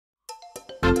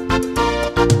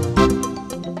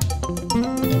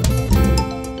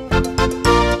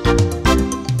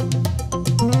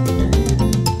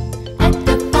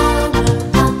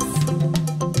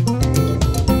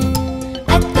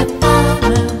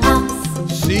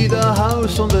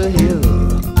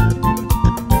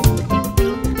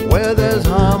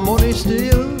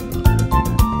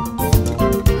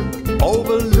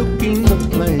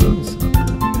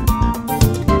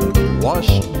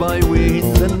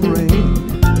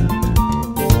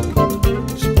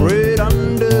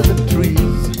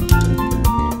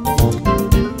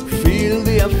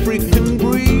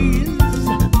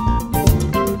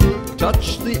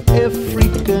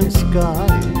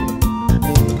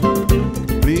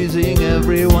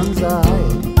everyone's eye.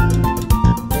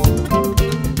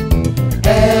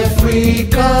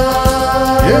 Africa,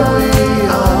 Here we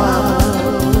are,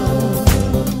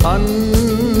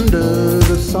 under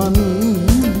the sun.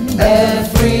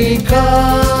 Africa,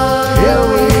 Here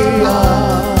we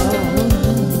are,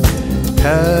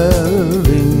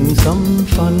 having some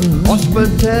fun.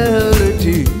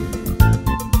 Hospitality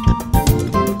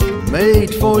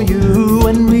made for you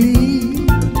and me.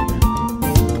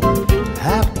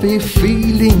 Happy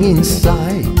feeling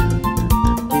inside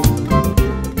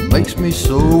makes me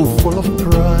so full of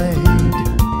pride.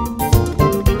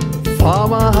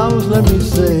 Farmer house, let me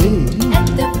say, At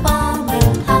the farmer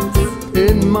house,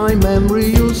 in my memory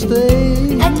you'll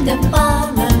stay. at the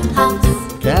farmer house,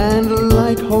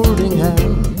 Candlelight holding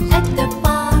hands, at the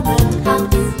farmer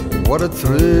house, what a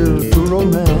thrill to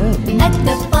romance. at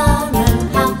the farmer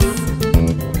house.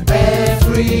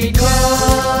 Africa,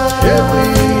 Here we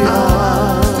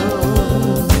are,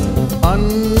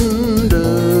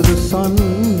 under the sun.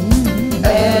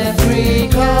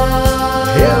 Africa,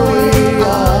 Here we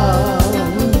are,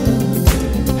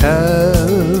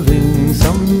 having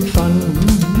some fun.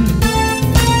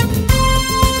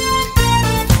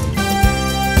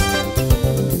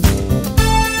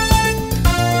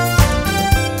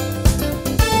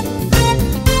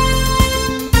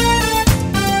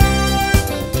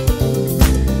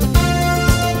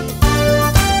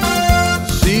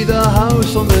 See the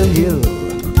house on the hill,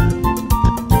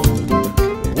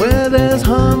 where there's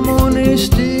harmony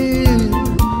still,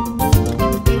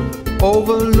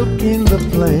 overlooking the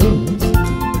plains,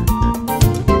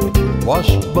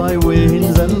 washed by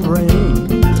winds and rain.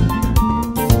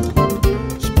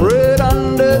 Spread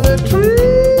under the trees,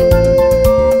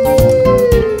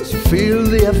 feel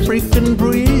the African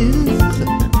breeze,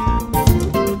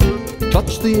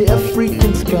 touch the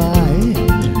African sky,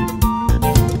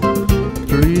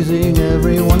 pleasing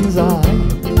everyone's eye.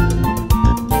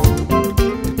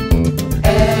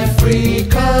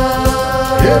 Africa,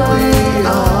 Here we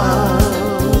are,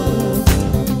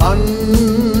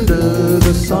 under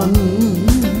the sun.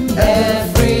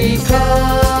 Africa,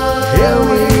 Here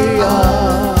we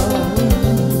are,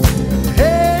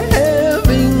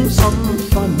 having some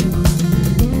fun.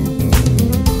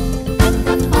 At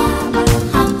the farmer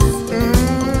house,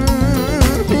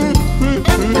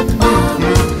 at the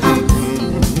farmer